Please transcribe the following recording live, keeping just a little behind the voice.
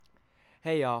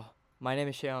Hey y'all, my name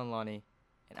is Shayon Lani,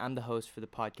 and I'm the host for the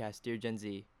podcast Dear Gen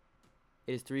Z.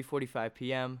 It is 3:45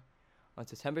 p.m. on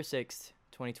September 6th,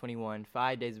 2021,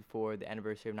 5 days before the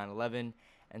anniversary of 9/11,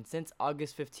 and since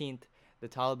August 15th, the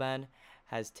Taliban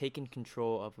has taken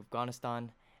control of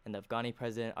Afghanistan, and the Afghani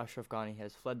president Ashraf Ghani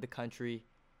has fled the country.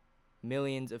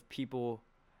 Millions of people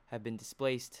have been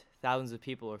displaced, thousands of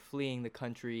people are fleeing the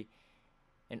country,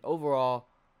 and overall,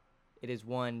 it is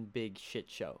one big shit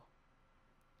show.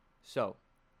 So,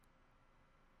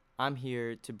 I'm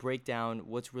here to break down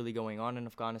what's really going on in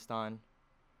Afghanistan,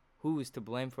 who is to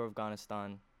blame for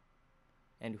Afghanistan,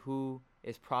 and who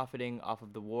is profiting off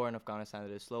of the war in Afghanistan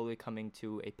that is slowly coming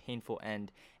to a painful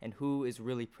end, and who is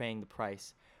really paying the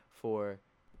price for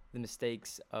the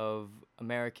mistakes of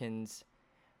Americans,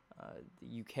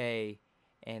 the UK,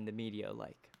 and the media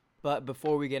alike. But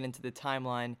before we get into the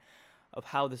timeline of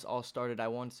how this all started, I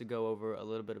wanted to go over a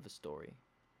little bit of a story.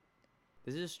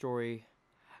 This is a story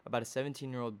about a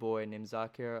 17-year-old boy named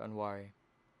Zakir Anwari.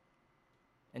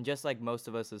 And just like most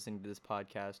of us listening to this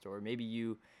podcast, or maybe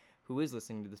you who is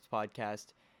listening to this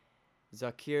podcast,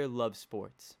 Zakir loves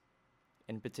sports.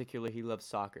 In particular, he loves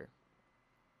soccer.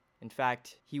 In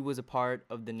fact, he was a part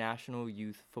of the national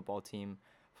youth football team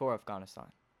for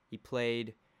Afghanistan. He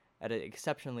played at an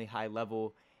exceptionally high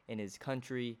level in his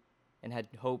country and had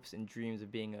hopes and dreams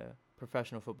of being a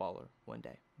professional footballer one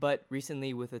day. But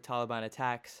recently, with the Taliban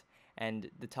attacks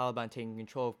and the Taliban taking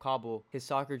control of Kabul, his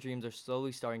soccer dreams are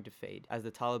slowly starting to fade. As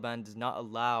the Taliban does not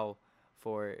allow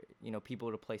for, people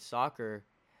to play soccer,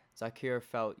 Zakir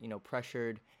felt,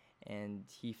 pressured, and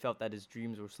he felt that his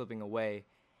dreams were slipping away.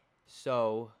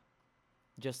 So,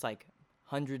 just like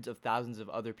hundreds of thousands of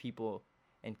other people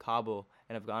in Kabul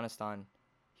and Afghanistan,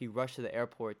 he rushed to the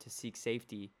airport to seek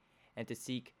safety and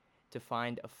to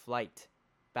find a flight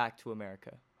back to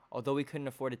America. Although he couldn't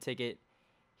afford a ticket,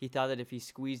 he thought that if he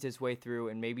squeezed his way through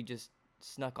and maybe just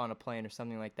snuck on a plane or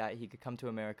something like that, he could come to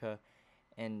America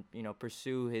and,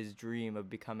 pursue his dream of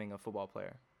becoming a football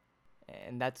player.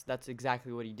 And that's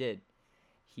exactly what he did.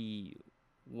 He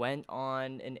went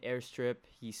on an airstrip.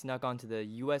 He snuck onto the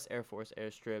U.S. Air Force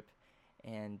airstrip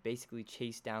and basically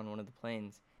chased down one of the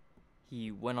planes.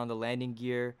 He went on the landing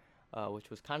gear, which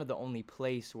was kind of the only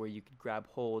place where you could grab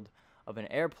hold of an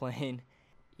airplane.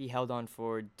 He held on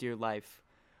for dear life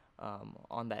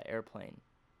on that airplane.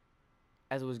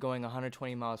 As it was going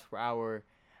 120 miles per hour,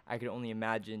 I could only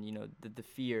imagine, the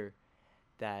fear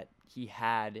that he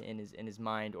had in his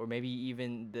mind, or maybe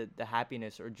even the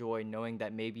happiness or joy knowing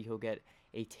that maybe he'll get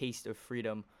a taste of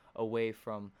freedom away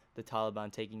from the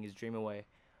Taliban taking his dream away.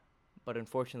 But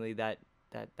unfortunately, that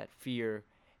fear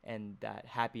and that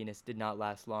happiness did not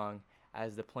last long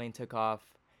as the plane took off.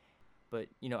 But,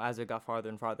 as it got farther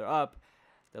and farther up,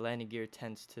 the landing gear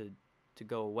tends to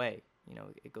go away.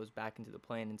 It goes back into the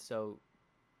plane, and so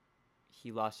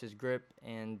he lost his grip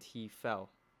and he fell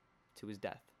to his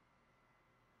death.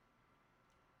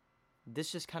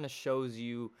 This just kind of shows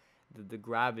you the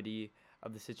gravity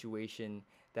of the situation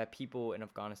that people in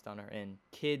Afghanistan are in.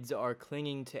 Kids are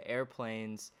clinging to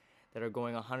airplanes that are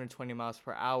going 120 miles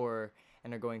per hour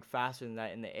and are going faster than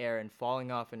that in the air and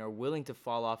falling off and are willing to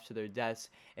fall off to their deaths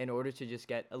in order to just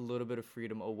get a little bit of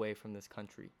freedom away from this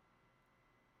country.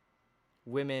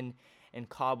 Women in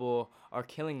Kabul are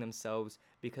killing themselves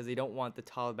because they don't want the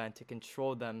Taliban to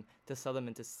control them, to sell them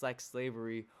into sex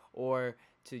slavery, or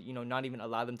to, not even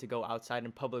allow them to go outside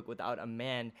in public without a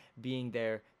man being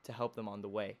there to help them on the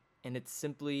way. And it's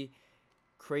simply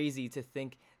crazy to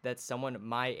think that someone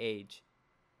my age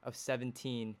of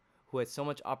 17 who had so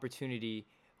much opportunity,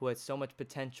 who had so much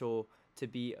potential to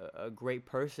be a great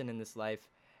person in this life,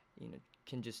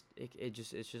 can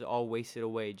it's just all wasted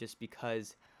away just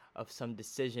because of some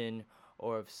decision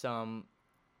or of some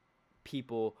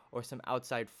people or some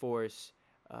outside force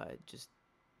just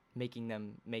making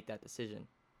them make that decision.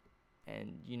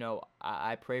 And,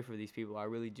 I pray for these people. I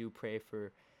really do pray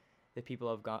for the people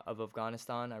of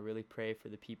Afghanistan. I really pray for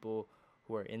the people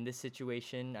who are in this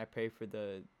situation. I pray for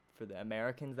the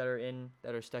Americans that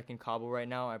are stuck in Kabul right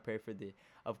now. I pray for the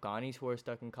Afghanis who are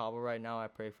stuck in Kabul right now. I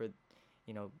pray for,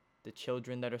 the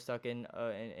children that are stuck in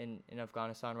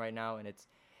Afghanistan right now. And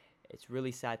it's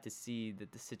really sad to see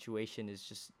that the situation is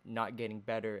just not getting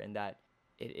better and that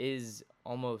it is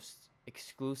almost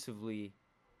exclusively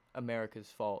America's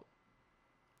fault.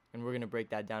 And we're going to break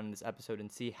that down in this episode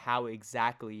and see how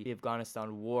exactly the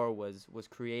Afghanistan war was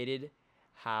created,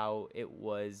 how it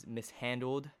was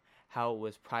mishandled, how it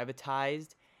was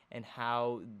privatized, and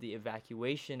how the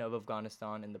evacuation of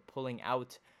Afghanistan and the pulling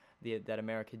out that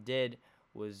America did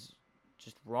was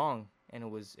just wrong, and it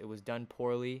was done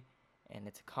poorly, And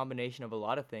it's a combination of a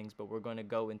lot of things, but we're going to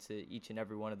go into each and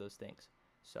every one of those things.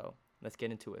 So let's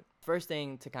get into it. First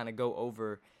thing to kind of go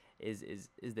over is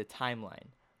the timeline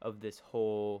of this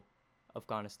whole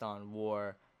Afghanistan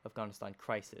war, Afghanistan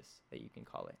crisis that you can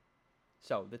call it.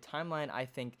 So the timeline I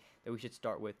think that we should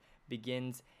start with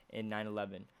begins in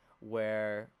 9/11,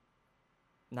 where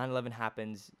 9/11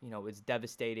 happens. It's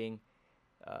devastating.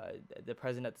 The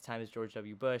president at the time is George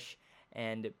W. Bush,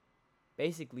 and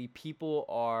basically people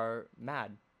are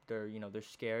mad. They're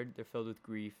scared. They're filled with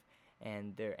grief,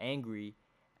 and they're angry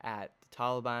at the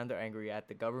Taliban. They're angry at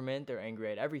the government. They're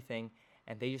angry at everything,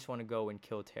 and they just want to go and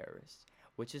kill terrorists,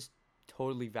 which is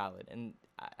totally valid. And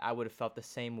I would have felt the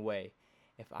same way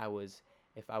if I was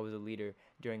a leader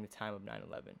during the time of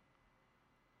 9/11.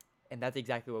 And that's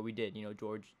exactly what we did.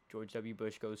 George W.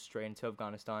 Bush goes straight into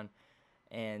Afghanistan,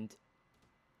 and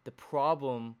the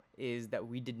problem is that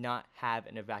we did not have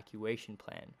an evacuation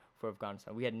plan for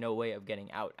Afghanistan. We had no way of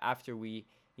getting out after we,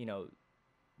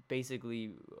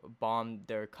 basically bombed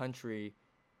their country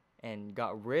and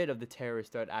got rid of the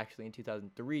terrorist threat actually in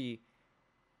 2003,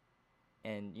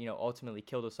 and ultimately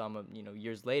killed Osama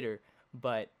years later.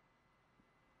 But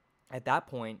at that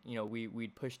point,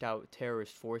 we'd pushed out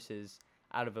terrorist forces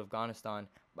out of Afghanistan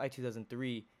by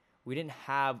 2003. We didn't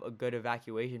have a good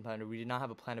evacuation plan, or we did not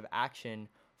have a plan of action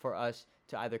for us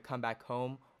to either come back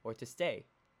home or to stay.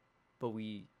 But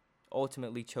we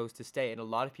ultimately chose to stay, and a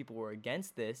lot of people were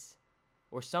against this,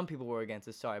 or some people were against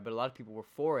it, sorry, but a lot of people were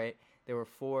for it. They were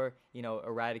for,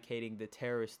 eradicating the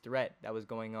terrorist threat that was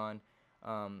going on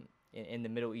in the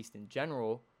Middle East in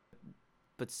general.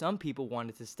 But some people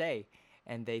wanted to stay,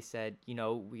 and they said,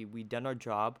 we'd done our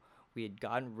job. We had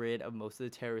gotten rid of most of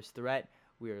the terrorist threat.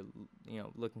 We were,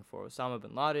 looking for Osama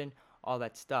bin Laden, all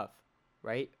that stuff,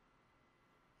 right?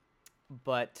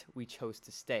 But we chose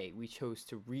to stay. We chose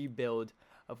to rebuild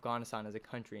Afghanistan as a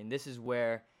country. And this is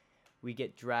where we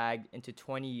get dragged into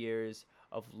 20 years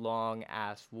of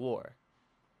long-ass war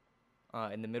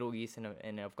in the Middle East and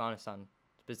in Afghanistan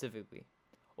specifically.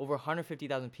 Over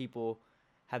 150,000 people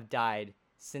have died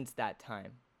since that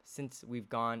time. Since we've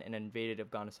gone and invaded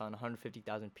Afghanistan,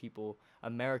 150,000 people,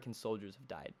 American soldiers, have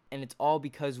died. And it's all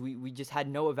because we just had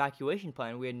no evacuation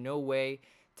plan. We had no way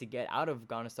to get out of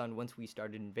Afghanistan once we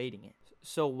started invading it.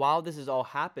 So while this is all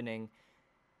happening,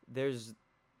 there's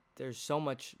so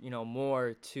much,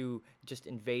 more to just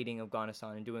invading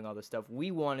Afghanistan and doing all this stuff.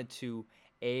 We wanted to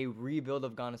rebuild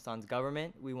Afghanistan's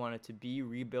government. We wanted to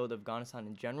rebuild Afghanistan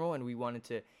in general, and we wanted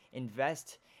to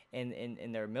invest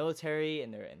in their military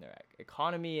and their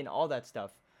economy and all that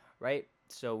stuff, right?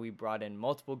 So we brought in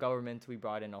multiple governments. We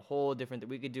brought in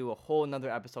we could do a whole another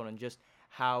episode on just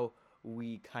how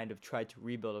we kind of tried to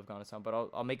rebuild Afghanistan, but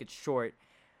I'll make it short.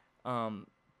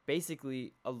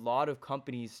 Basically, a lot of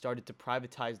companies started to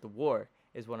privatize the war,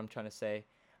 is what I'm trying to say.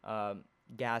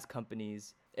 Gas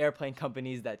companies, airplane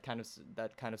companies that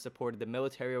kind of supported the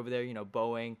military over there,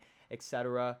 Boeing,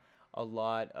 etc. A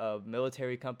lot of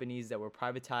military companies that were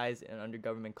privatized and under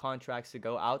government contracts to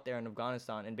go out there in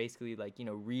Afghanistan and basically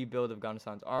rebuild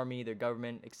Afghanistan's army, their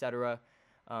government, etc.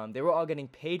 They were all getting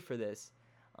paid for this.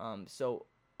 So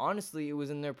honestly, it was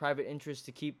in their private interest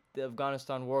to keep the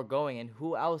Afghanistan war going. And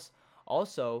who else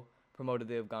also promoted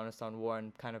the Afghanistan war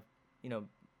and kind of,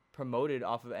 promoted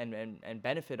off of and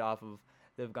benefit off of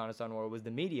the Afghanistan war was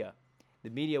the media. The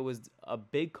media was a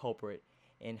big culprit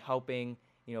in helping,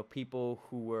 people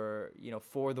who were,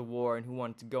 for the war and who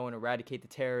wanted to go and eradicate the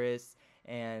terrorists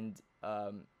and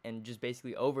just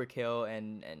basically overkill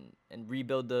and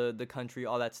rebuild the country,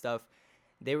 all that stuff.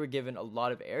 They were given a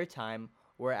lot of airtime,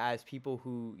 whereas people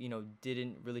who,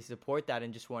 didn't really support that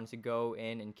and just wanted to go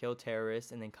in and kill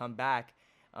terrorists and then come back,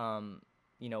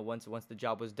 once the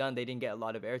job was done, they didn't get a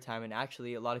lot of airtime. And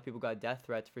actually, a lot of people got death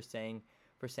threats for saying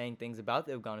things about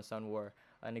the Afghanistan war.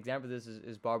 An example of this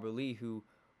is Barbara Lee, who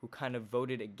kind of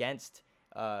voted against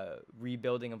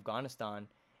rebuilding Afghanistan,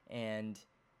 and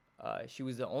she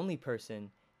was the only person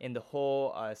in the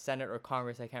whole Senate or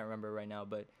Congress, I can't remember right now,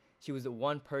 but she was the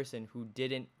one person who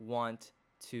didn't want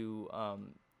to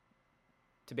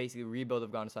basically rebuild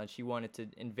Afghanistan. She wanted to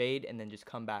invade and then just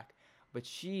come back. But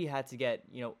she had to get,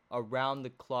 around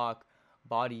the clock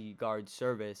bodyguard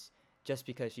service just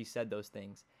because she said those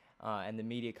things. And the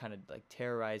media kind of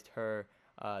terrorized her.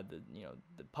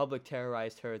 The public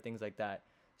terrorized her, things like that.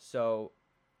 So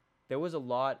there was a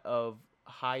lot of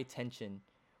high tension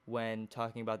when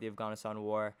talking about the Afghanistan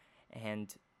war,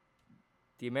 and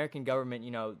the American government,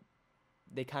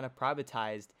 they kind of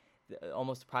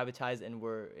almost privatized, and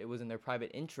it was in their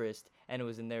private interest, and it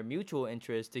was in their mutual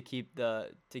interest to keep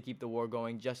the war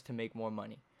going just to make more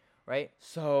money, right?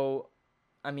 So,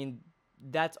 I mean,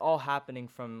 that's all happening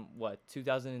from what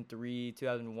 2003,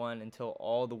 2001 until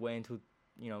all the way until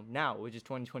now, which is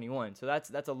 2021. So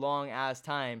that's a long ass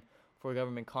time for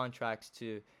government contracts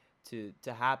to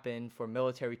happen, for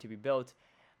military to be built,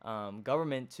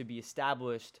 government to be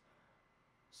established.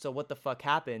 So what the fuck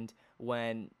happened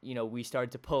when we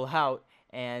started to pull out,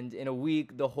 and in a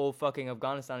week the whole fucking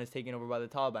Afghanistan is taken over by the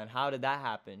Taliban? How did that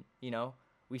happen?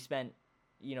 We spent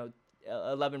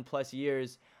 11 plus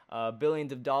years,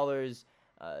 billions of dollars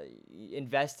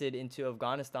invested into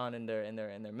Afghanistan and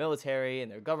their military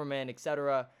and their government,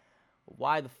 etc.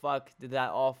 Why the fuck did that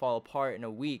all fall apart in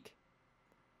a week?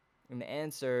 And the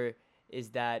answer is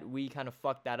that we kind of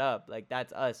fucked that up. Like,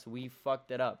 that's us. We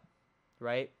fucked it up,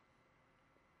 right?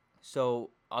 So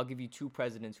I'll give you two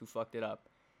presidents who fucked it up.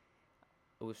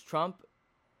 It was Trump,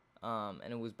 and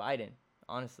it was Biden,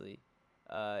 honestly.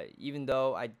 Even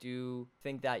though I do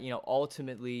think that,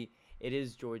 ultimately it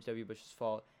is George W. Bush's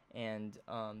fault, and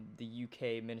the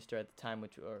UK minister at the time,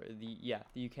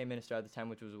 the UK minister at the time,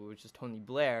 which was Tony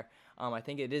Blair. I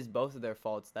think it is both of their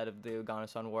faults that of the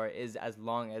Afghanistan war is as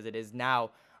long as it is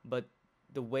now. But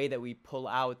the way that we pull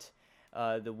out,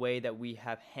 the way that we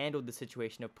have handled the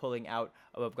situation of pulling out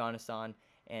of Afghanistan,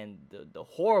 and the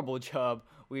horrible job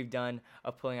we've done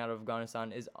of pulling out of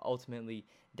Afghanistan is ultimately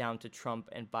down to Trump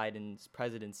and Biden's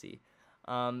presidency.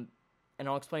 And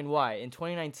I'll explain why. In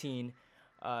 2019,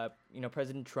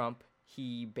 President Trump,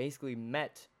 he basically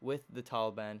met with the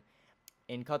Taliban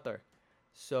in Qatar.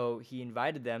 So he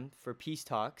invited them for peace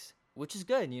talks, which is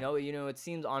good. It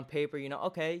seems on paper,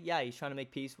 okay, yeah, he's trying to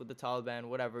make peace with the Taliban,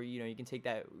 whatever. You can take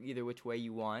that either which way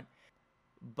you want.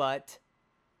 But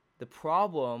the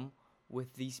problem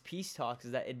with these peace talks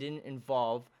is that it didn't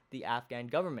involve the Afghan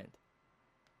government.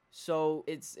 So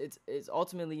it's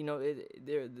ultimately,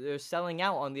 they're selling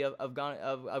out on the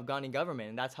Afghani government,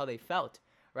 and that's how they felt,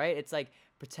 right? It's like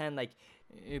pretend like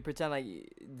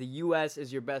the U.S.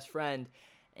 is your best friend,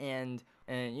 and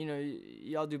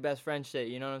y'all do best friend shit.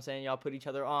 You know what I'm saying? Y'all put each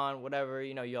other on, whatever.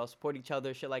 Y'all support each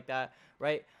other, shit like that,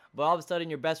 right? But all of a sudden,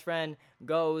 your best friend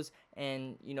goes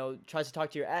and tries to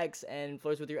talk to your ex and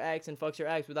flirts with your ex and fucks your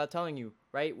ex without telling you,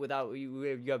 right? Without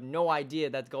you have no idea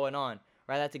that's going on.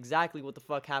 Right, that's exactly what the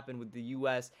fuck happened with the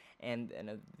U.S. and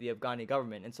the Afghani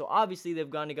government. And so obviously the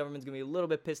Afghani government's going to be a little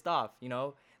bit pissed off, They're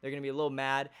going to be a little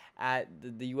mad at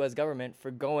the U.S. government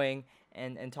for going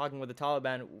and talking with the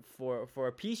Taliban for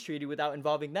a peace treaty without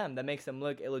involving them. That makes them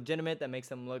look illegitimate. That makes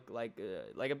them look like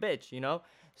a bitch,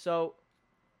 So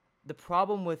the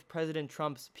problem with President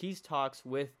Trump's peace talks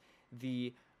with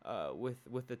the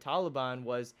Taliban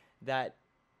was that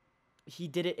he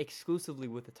did it exclusively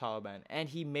with the Taliban, and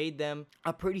he made them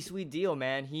a pretty sweet deal,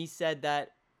 man. He said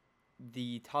that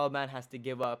the Taliban has to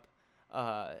give up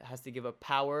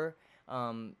power,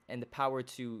 and the power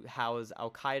to house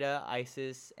Al Qaeda,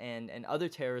 ISIS, and other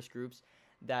terrorist groups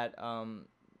that are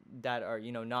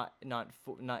not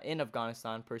in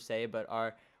Afghanistan per se, but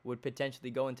would potentially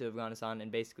go into Afghanistan,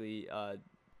 and basically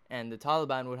and the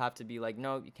Taliban would have to be like,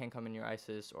 no, you can't come in your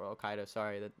ISIS or Al Qaeda.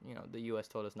 Sorry, that the U.S.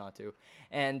 told us not to,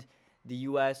 and the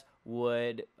U.S.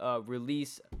 would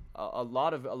release a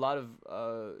lot of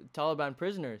Taliban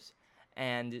prisoners,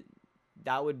 and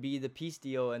that would be the peace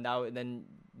deal, and then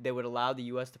they would allow the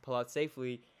U.S. to pull out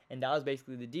safely, and that was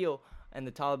basically the deal. And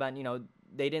the Taliban,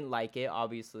 they didn't like it,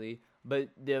 obviously, but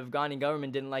the Afghani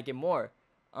government didn't like it more,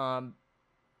 and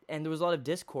there was a lot of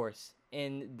discourse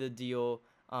in the deal,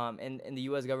 in the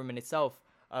U.S. government itself,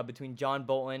 between John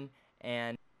Bolton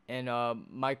and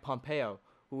Mike Pompeo,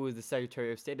 who was the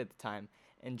Secretary of State at the time.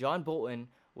 And John Bolton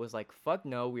was like, fuck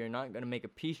no, we are not going to make a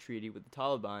peace treaty with the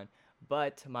Taliban.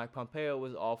 But Mike Pompeo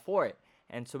was all for it.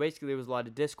 And so basically there was a lot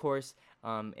of discourse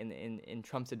in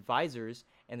Trump's advisors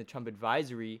and the Trump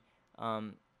advisory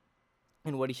and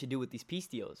what he should do with these peace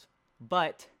deals.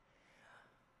 But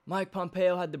Mike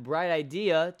Pompeo had the bright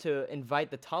idea to invite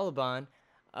the Taliban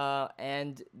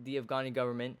and the Afghani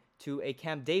government to a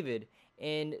Camp David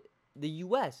in the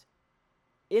U.S.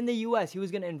 In the U.S., he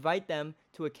was going to invite them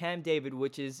to a Camp David,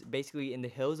 which is basically in the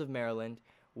hills of Maryland,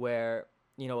 where,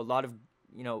 a lot of,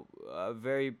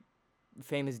 very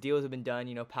famous deals have been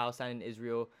done, Palestine and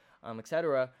Israel,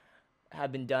 etc.,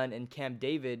 have been done in Camp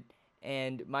David.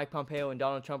 And Mike Pompeo and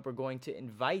Donald Trump were going to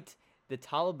invite the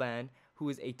Taliban, who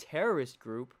is a terrorist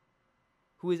group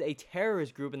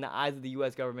in the eyes of the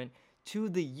U.S. government, to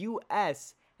the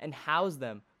U.S. and house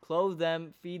them, clothe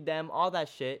them, feed them, all that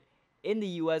shit, in the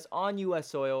U.S., on U.S.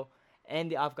 soil,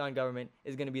 and the Afghan government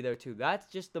is going to be there too. That's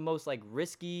just the most,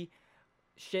 risky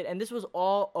shit. And this was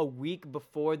all a week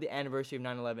before the anniversary of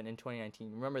 9/11 in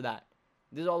 2019. Remember that.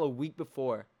 This is all a week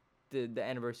before. the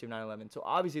anniversary of 9/11. So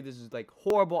obviously this is like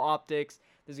horrible optics.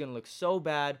 This is gonna look so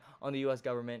bad on the U.S.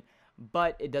 government,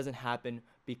 but it doesn't happen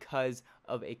because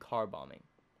of a car bombing.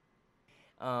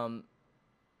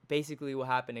 Basically what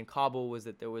happened in Kabul was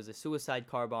that there was a suicide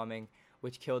car bombing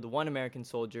which killed one American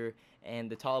soldier, and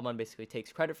the Taliban basically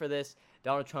takes credit for this.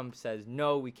 Donald Trump says,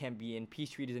 no, we can't be in peace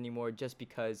treaties anymore just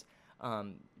because,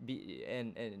 and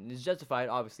it's justified,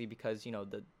 obviously, because,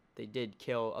 they did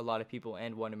kill a lot of people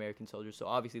and one American soldier, so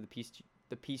obviously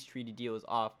the peace treaty deal is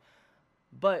off.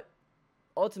 But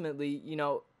ultimately,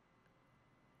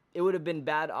 it would have been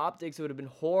bad optics. It would have been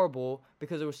horrible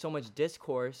because there was so much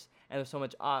discourse and there was so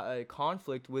much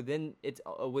conflict within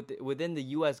within the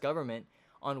U.S. government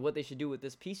on what they should do with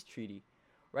this peace treaty,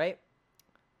 right?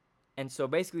 And so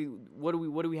basically, what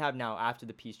do we have now after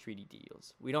the peace treaty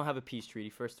deals? We don't have a peace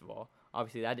treaty, first of all.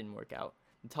 Obviously, that didn't work out.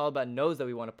 The Taliban knows that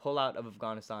we want to pull out of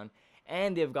Afghanistan,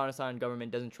 and the Afghanistan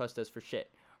government doesn't trust us for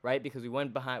shit, right? Because we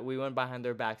went behind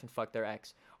their backs and fucked their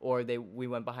ex, or we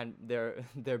went behind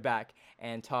their back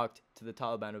and talked to the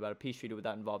Taliban about a peace treaty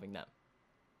without involving them.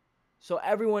 So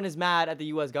everyone is mad at the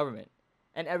U.S. government,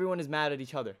 and everyone is mad at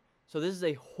each other. So this is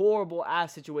a horrible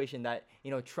ass situation that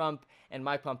Trump and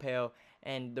Mike Pompeo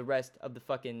and the rest of the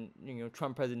fucking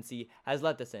Trump presidency has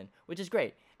left us in, which is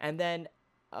great. And then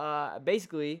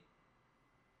basically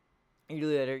a year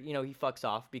later, he fucks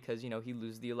off because he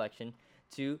loses the election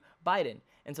to Biden.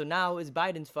 And so now it's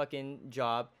Biden's fucking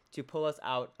job to pull us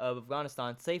out of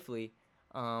Afghanistan safely,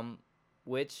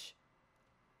 which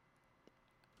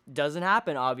doesn't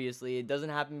happen, obviously. It doesn't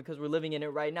happen because we're living in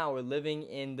it right now. We're living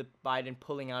in the Biden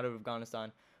pulling out of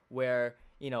Afghanistan where,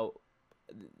 about,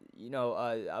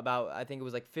 I think it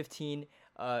was like 15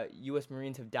 U.S.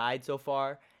 Marines have died so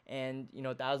far, and,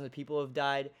 thousands of people have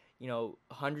died.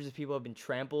 Hundreds of people have been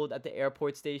trampled at the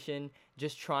airport station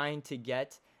just trying to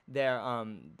get their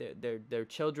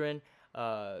children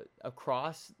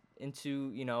across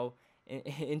into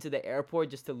into the airport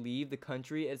just to leave the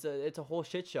country. It's a whole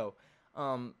shit show.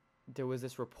 There was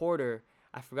this reporter,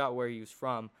 I forgot where he was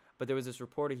from, but there was this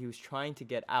reporter, he was trying to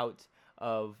get out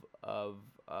of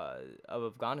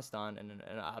Afghanistan and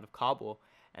out of Kabul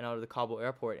and out of the Kabul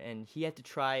airport, and he had to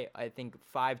try, I think,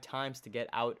 5 times to get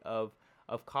out of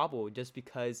Kabul just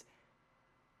because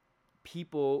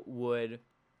people would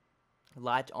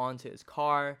latch onto his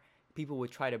car, people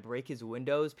would try to break his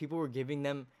windows, people were giving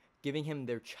him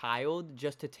their child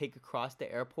just to take across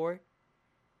the airport,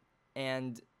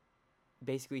 and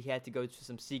basically he had to go to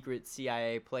some secret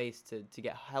CIA place to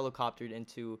get helicoptered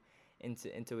into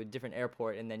a different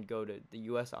airport and then go to the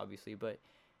US, obviously. But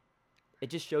it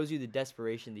just shows you the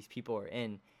desperation these people are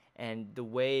in and the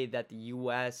way that the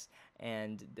US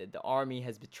and the army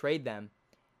has betrayed them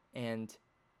and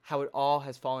how it all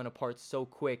has fallen apart so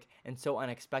quick and so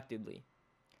unexpectedly.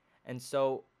 And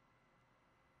so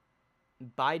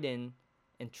Biden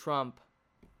and Trump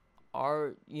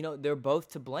are, they're both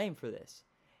to blame for this.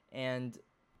 And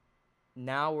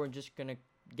now we're just going to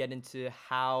get into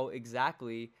how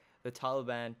exactly the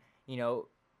Taliban,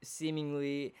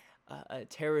 seemingly a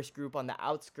terrorist group on the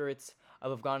outskirts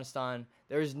of Afghanistan,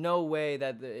 there's no way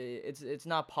that it's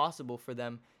not possible for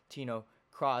them to,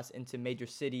 cross into major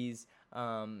cities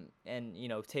and,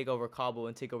 take over Kabul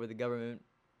and take over the government,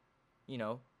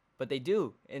 but they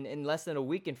do in less than a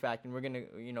week, in fact. And we're going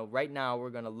to, right now we're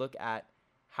going to look at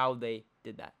how they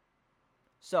did that.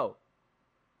 So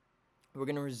we're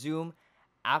going to resume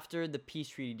after the peace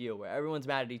treaty deal where everyone's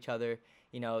mad at each other.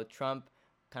 Trump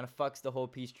kind of fucks the whole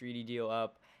peace treaty deal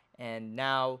up. And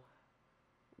now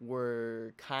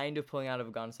we're kind of pulling out of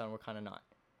Afghanistan. We're kind of not.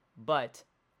 But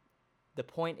the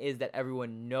point is that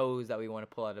everyone knows that we want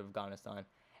to pull out of Afghanistan.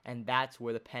 And that's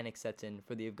where the panic sets in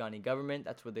for the Afghani government.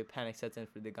 That's where the panic sets in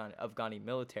for the Afghani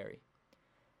military.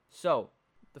 So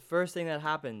the first thing that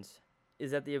happens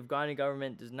is that the Afghani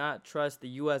government does not trust the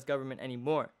U.S. government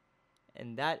anymore.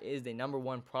 And that is the number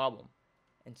one problem.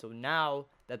 And so now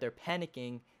that they're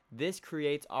panicking, this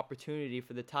creates opportunity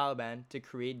for the Taliban to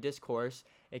create discourse.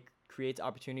 It creates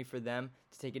opportunity for them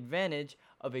to take advantage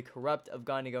of a corrupt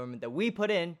Afghani government that we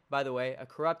put in, by the way, a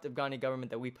corrupt Afghani government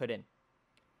that we put in.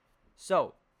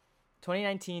 So,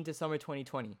 2019 to summer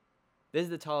 2020, this is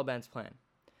the Taliban's plan.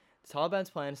 The Taliban's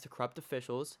plan is to corrupt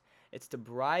officials. It's to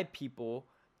bribe people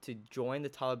to join the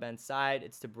Taliban side.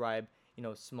 It's to bribe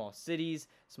small cities,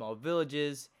 small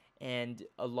villages, and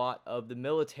a lot of the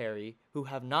military who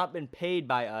have not been paid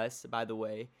by us, by the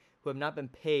way, who have not been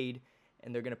paid,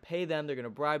 and they're going to pay them, they're going to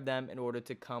bribe them in order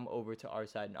to come over to our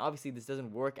side. And obviously this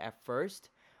doesn't work at first,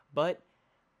 but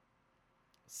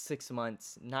 6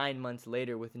 months, 9 months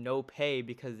later with no pay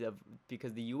because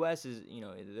the U.S. is,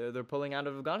 they're pulling out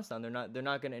of Afghanistan. They're not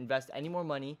going to invest any more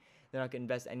money. They're not going to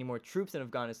invest any more troops in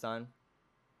Afghanistan.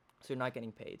 So they're not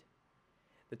getting paid.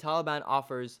 The Taliban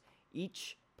offers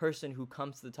each person who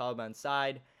comes to the Taliban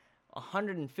side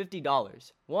 $150.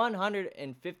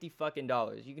 $150 fucking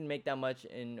dollars. You can make that much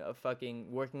in a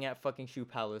fucking working at fucking Shoe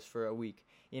Palace for a week,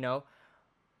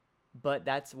 But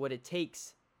that's what it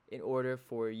takes in order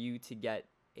for you to get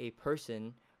a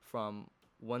person from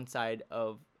one side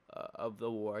of the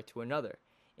war to another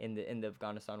in the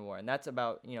Afghanistan war. And that's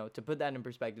about, to put that in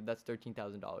perspective, that's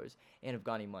 $13,000 in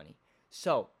Afghani money.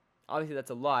 So, obviously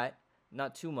that's a lot,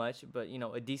 not too much, but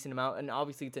a decent amount, and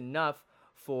obviously it's enough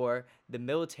for the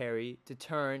military to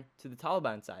turn to the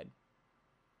Taliban side.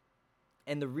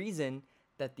 And the reason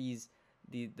that the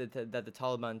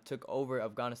Taliban took over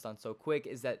Afghanistan so quick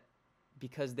is that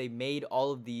because they made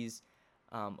all of these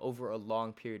over a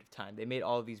long period of time. They made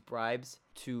all of these bribes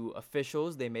to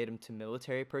officials. They made them to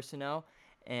military personnel,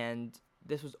 and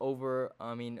this was over.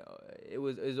 It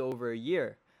was over a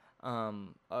year,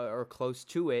 or close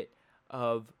to it,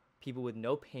 of people with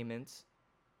no payments.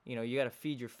 You got to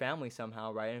feed your family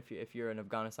somehow, right? And if you're an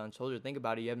Afghanistan soldier, think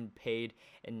about it. You haven't paid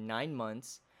in 9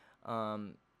 months,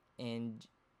 and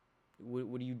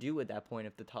what do you do at that point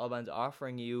if the Taliban's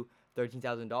offering you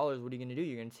 $13,000? What are you gonna do?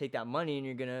 You're gonna take that money and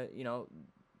you're gonna,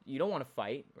 you don't want to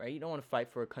fight, right? You don't want to fight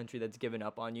for a country that's given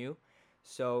up on you.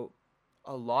 So,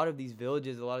 a lot of these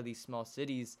villages, a lot of these small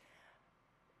cities,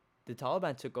 the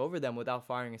Taliban took over them without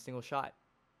firing a single shot.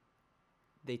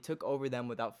 They took over them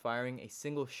without firing a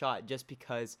single shot just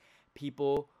because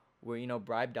people were,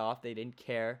 bribed off. They didn't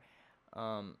care,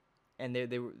 and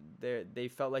they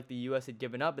felt like the U.S. had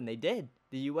given up, and they did.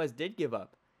 The U.S. did give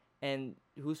up, and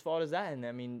whose fault is that?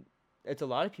 And it's a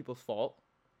lot of people's fault,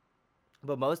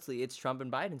 but mostly it's Trump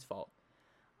and Biden's fault.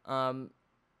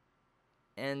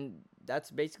 And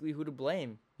that's basically who to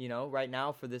blame, right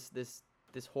now for this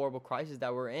horrible crisis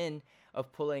that we're in of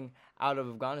pulling out of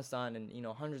Afghanistan and,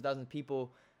 hundreds of thousands of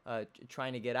people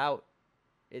trying to get out.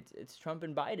 It's Trump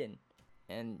and Biden.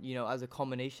 And, as a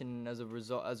culmination, as a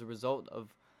result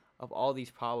of all these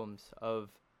problems of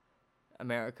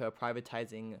America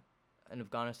privatizing an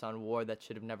Afghanistan war that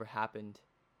should have never happened,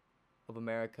 of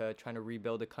America trying to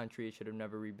rebuild a country it should have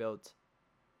never rebuilt,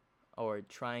 or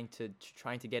trying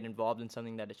to get involved in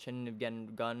something that it shouldn't have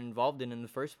gotten involved in the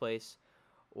first place,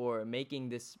 or making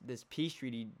this peace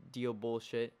treaty deal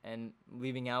bullshit and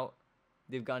leaving out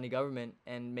the Afghani government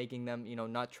and making them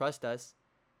not trust us,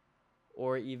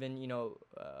 or even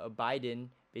Biden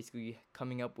basically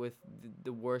coming up with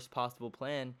the worst possible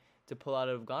plan to pull out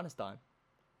of Afghanistan.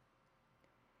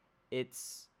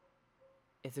 It's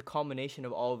a culmination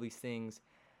of all of these things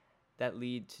that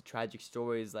lead to tragic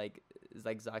stories like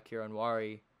Zakir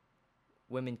Anwari,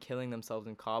 women killing themselves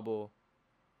in Kabul,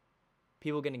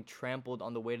 people getting trampled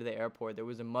on the way to the airport. There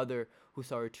was a mother who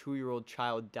saw her 2-year-old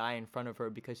child die in front of her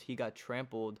because he got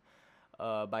trampled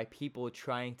by people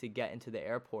trying to get into the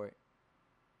airport.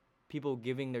 People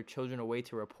giving their children away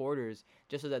to reporters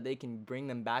just so that they can bring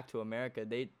them back to America.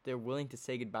 They're willing to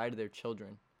say goodbye to their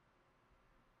children.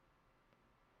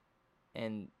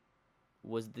 And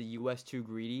was the U.S. too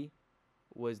greedy?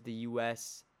 Was the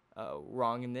U.S.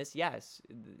 wrong in this? Yes,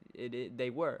 they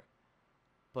were.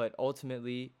 But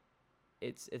ultimately,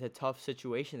 it's a tough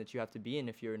situation that you have to be in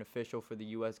if you're an official for the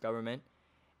U.S. government.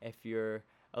 If you're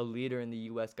a leader in the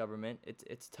U.S. government,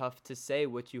 it's tough to say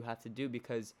what you have to do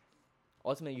because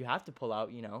ultimately you have to pull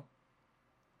out,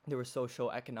 There were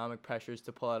social, economic pressures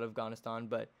to pull out of Afghanistan,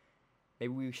 but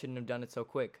maybe we shouldn't have done it so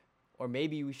quick. Or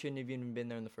maybe we shouldn't have even been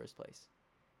there in the first place.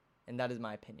 And that is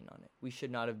my opinion on it. We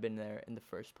should not have been there in the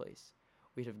first place.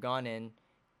 We should have gone in,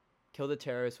 killed the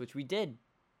terrorists, which we did,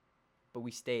 but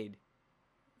we stayed.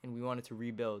 And we wanted to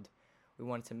rebuild. We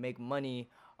wanted to make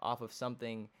money off of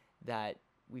something that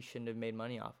we shouldn't have made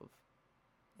money off of.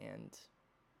 And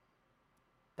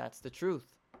that's the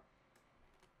truth.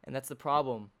 And that's the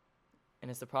problem.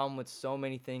 And it's the problem with so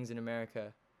many things in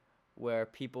America where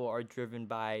people are driven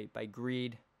by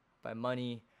greed, by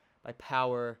money, by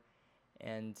power,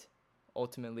 and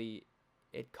ultimately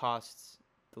it costs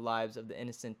the lives of the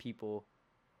innocent people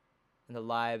and the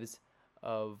lives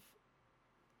of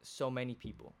so many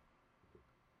people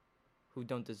who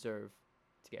don't deserve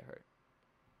to get hurt.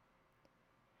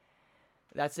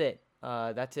 That's it.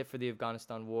 That's it for the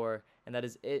Afghanistan war, and that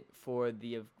is it for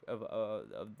the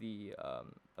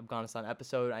Afghanistan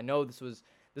episode. I know this was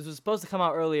supposed to come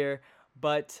out earlier,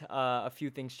 but a few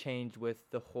things changed with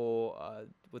the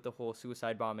whole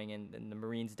suicide bombing and the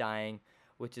Marines dying,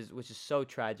 which is so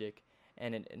tragic,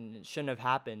 and it shouldn't have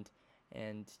happened.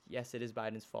 And yes, it is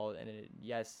Biden's fault, and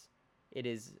yes, it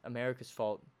is America's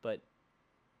fault, but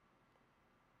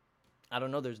I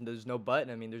don't know, there's no but.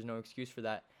 I mean, there's no excuse for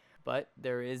that. But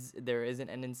there is an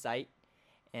end in sight,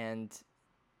 and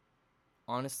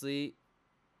honestly,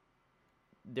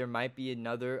 there might be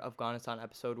another Afghanistan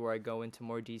episode where I go into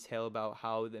more detail about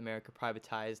how America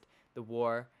privatized the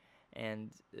war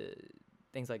and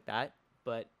things like that.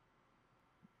 But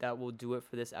that will do it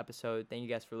for this episode. Thank you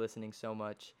guys for listening so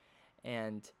much.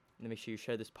 And make sure you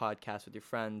share this podcast with your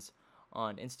friends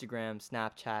on Instagram,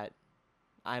 Snapchat,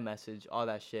 iMessage, all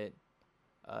that shit.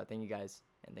 Thank you guys,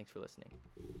 and thanks for listening.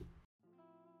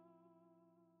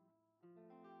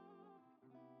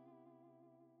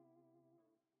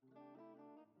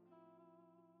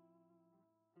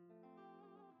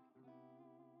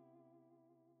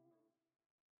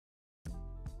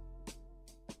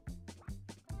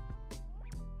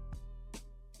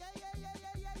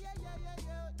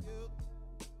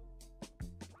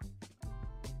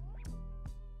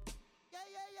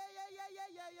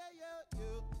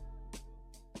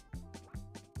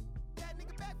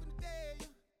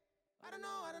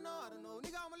 I don't know.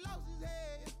 Nigga, I'ma lost his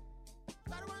head.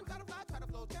 Try to run, try to fly, try to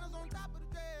flow. Channels on top of the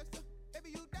dresser. Baby,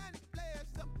 you down to play us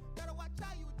up. Gotta watch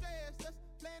how you address us.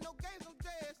 Playing no games, no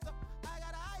dress up. I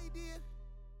got an idea.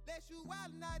 Let's shoot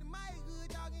wild night in my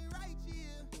hood. Y'all getting right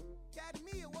here. Got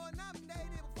me award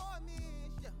nominated before me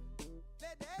and shit.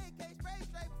 Let the AK spray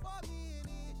straight before me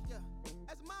and shit.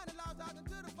 That's a monologue talking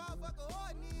to the motherfucker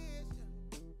ordinance.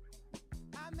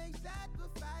 I make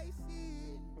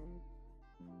sacrifices.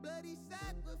 Bloody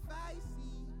sacrifices.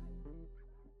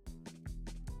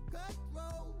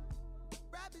 Cutthroat,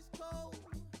 rabbit's cold,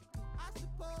 I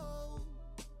suppose.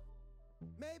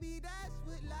 Maybe that's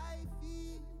what life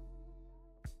is.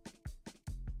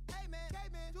 Hey man,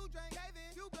 two drink, cave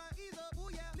in, you blunt, ease up, ooh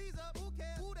yeah, please up, who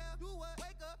cares, who there, do what,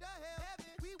 wake up, the hell,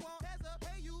 heaven, we want, hands up,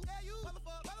 hey you,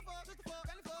 motherfuck, sister fuck,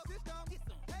 granny fuck, system,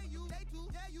 hey you, they too,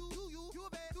 yeah you a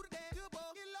bad, do the dance, you a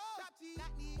bug, get low, top cheese,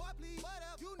 not need, boy please, what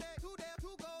up, you next, two there,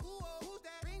 two go, who's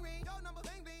that, ring, your number,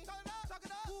 bling, talk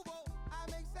it up, who vote, I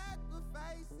make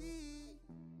sacrifices,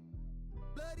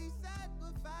 bloody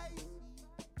sacrifices,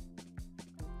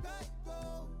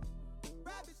 cutthroat,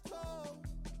 rabbit's cold,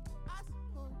 I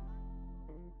suppose.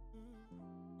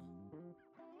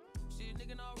 Shit,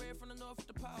 nigga, all red from the north with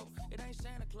the pole. It ain't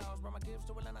Santa Claus, brought my gifts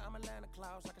to Atlanta, I'm Atlanta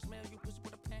Claus. I can smell you pussy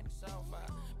with a panty so far.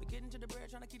 Be getting to the bread,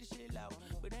 trying to keep the shit low.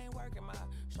 But it ain't working, my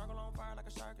circle on fire like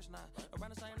a circus now.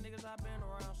 Around the same niggas I've been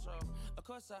around, so of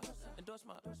course I endorse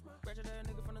my ratchet ass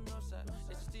nigga from the north side.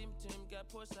 It's a steam team, got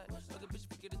poor side. Look at bitch,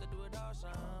 forget it, I do it all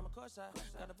time. Of course I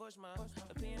gotta voice my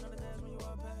opinion on the dance when you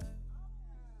walk past.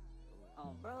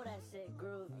 Oh, bro, that shit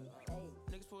groovy. Hey.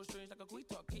 Niggas pull strings like a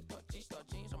guitar, G-star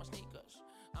jeans on my sneakers.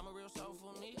 I'm a real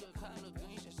soulful nigga, color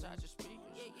greens inside your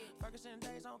speakers. Ferguson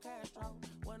days on Castro,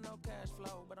 wasn't no cash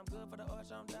flow, but I'm good for the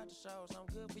arts, I'm down to shows. I'm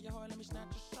good for your heart, let me snatch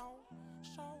your soul.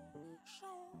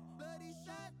 Bloody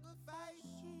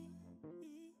sacrifice.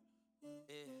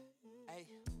 Yeah, hey,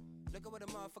 look at what a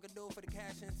motherfucker do for the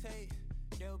cash and take.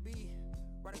 They'll be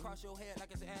right across your head like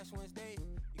it's Ash Wednesday.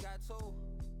 You got two.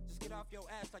 Just get off your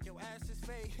ass like your ass is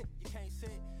fake. You can't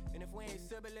sit, and if we ain't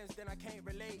siblings, then I can't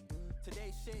relate.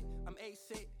 Today's shit, I'm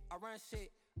A-sick, I run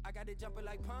shit. I got it jumping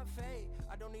like pump fade.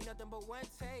 I don't need nothing but one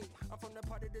take. I'm from the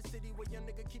part of the city where young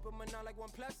nigga keep 'em a 9 like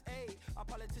 1+8. Our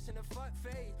politician a fuck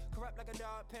fade. Corrupt like a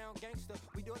dog pound gangster.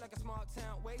 We do it like a small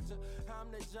town wager. I'm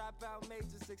the dropout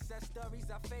major. Success stories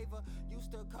I favor.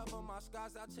 Used to cover my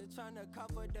scars out here trying to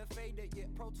cover the fader. Yeah,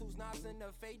 Pro Tools, knobs and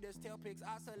the faders. Tail picks,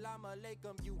 assalamu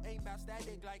alaikum. You ain't bout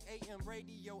static like AM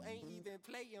radio. Ain't even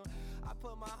playing. I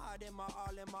put my heart in my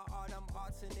all in my art. I'm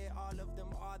arts in it. All of them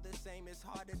are the same. It's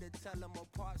harder to tell them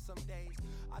apart some days.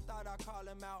 I thought I'd call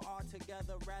them out all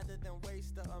together rather than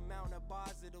waste the amount of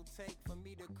bars it'll take for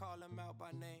me to call them out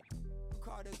by name.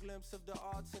 Caught a glimpse of the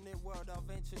alternate world I've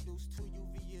introduced to you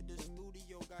via the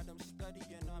studio. Got them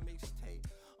studying on mixtape.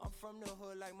 I'm from the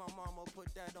hood like my mama,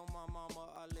 put that on my mama.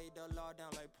 I laid the law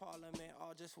down like Parliament,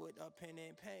 all just with a pen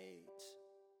and page.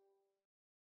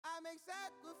 I make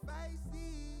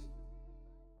sacrifices,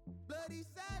 bloody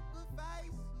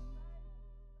sacrifices.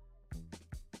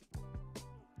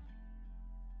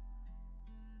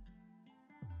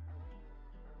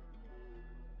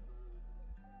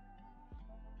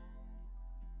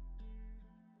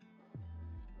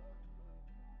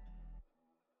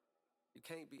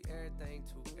 You can't be everything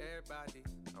to everybody.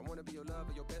 I wanna be your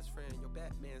lover, your best friend, your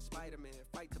Batman, Spider-Man.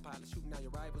 Fight to pilot, shooting out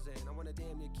your rivals, and I wanna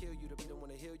damn near kill you to be the one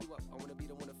to heal you up. I wanna be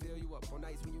the one to fill you up. up. On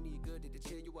nights when you need good to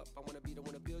cheer you up. I wanna be the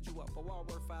one to build you up. A wall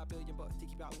worth $5 billion to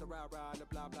keep out the rah-rah and the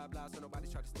blah blah blah. So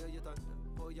nobody's try to steal your thunder,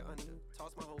 pull you under,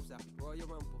 toss my hoes out, Royal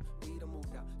Rumble. We done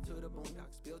moved out to the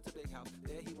boondocks, built a big house.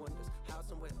 There he wonders how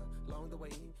somewhere along the way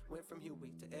he went from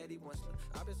Huey to Eddie Winsler.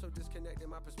 I've been so disconnected,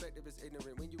 my perspective is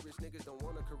ignorant. When you rich niggas don't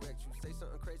wanna correct you, say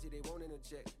something crazy, they won't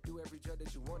interject. Do every drug that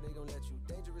you want, they gon' let you.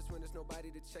 Dangerous when there's nobody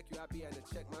to check you. I be having to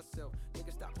check myself.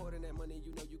 Niggas stop hoarding that money,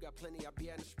 you know you got plenty. I be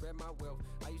having to spread my wealth.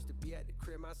 I used to be at the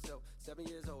crib myself, 7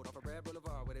 years old, off a Brad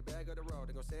Boulevard with a bag of the raw.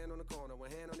 They gon' stand on the corner, one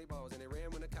hand on their balls, and they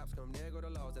ran when the cops come. There go the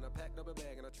laws, and I packed up a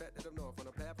bag and I tracked it up north on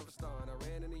the path of a star, and I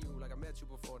ran into you like I met you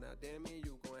before. Now damn me and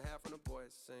you going half on the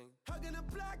boys sing. Hugging the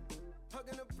block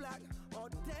all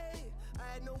day.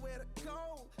 I had nowhere to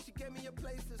go. She gave me a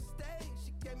place to stay.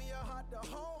 She gave me a heart to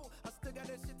hold. I still got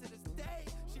that shit to this day.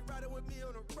 She riding with me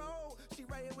on the road. She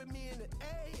right here with me in the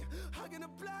A. Hugging the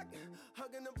block,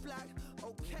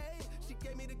 okay. She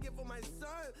gave me the gift for my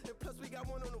son, and plus we got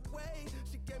one on the way.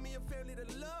 She gave me a family to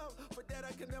love, but that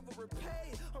I can never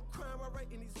repay. I'm crying while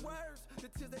writing these words. The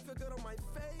tears, they feel good on my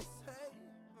face. Hey.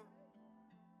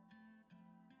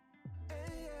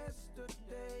 And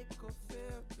yesterday could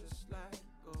feel just like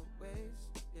a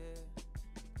waste, yeah.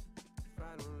 If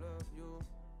I don't love you,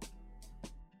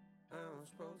 I'm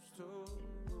supposed to.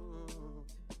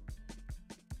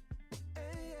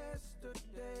 And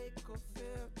yesterday could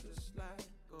feel just like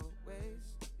a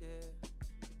waste, yeah.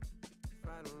 If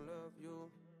I don't love you,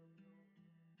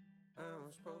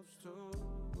 I'm supposed to.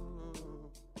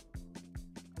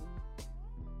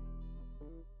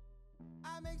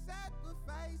 I make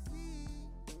sacrifices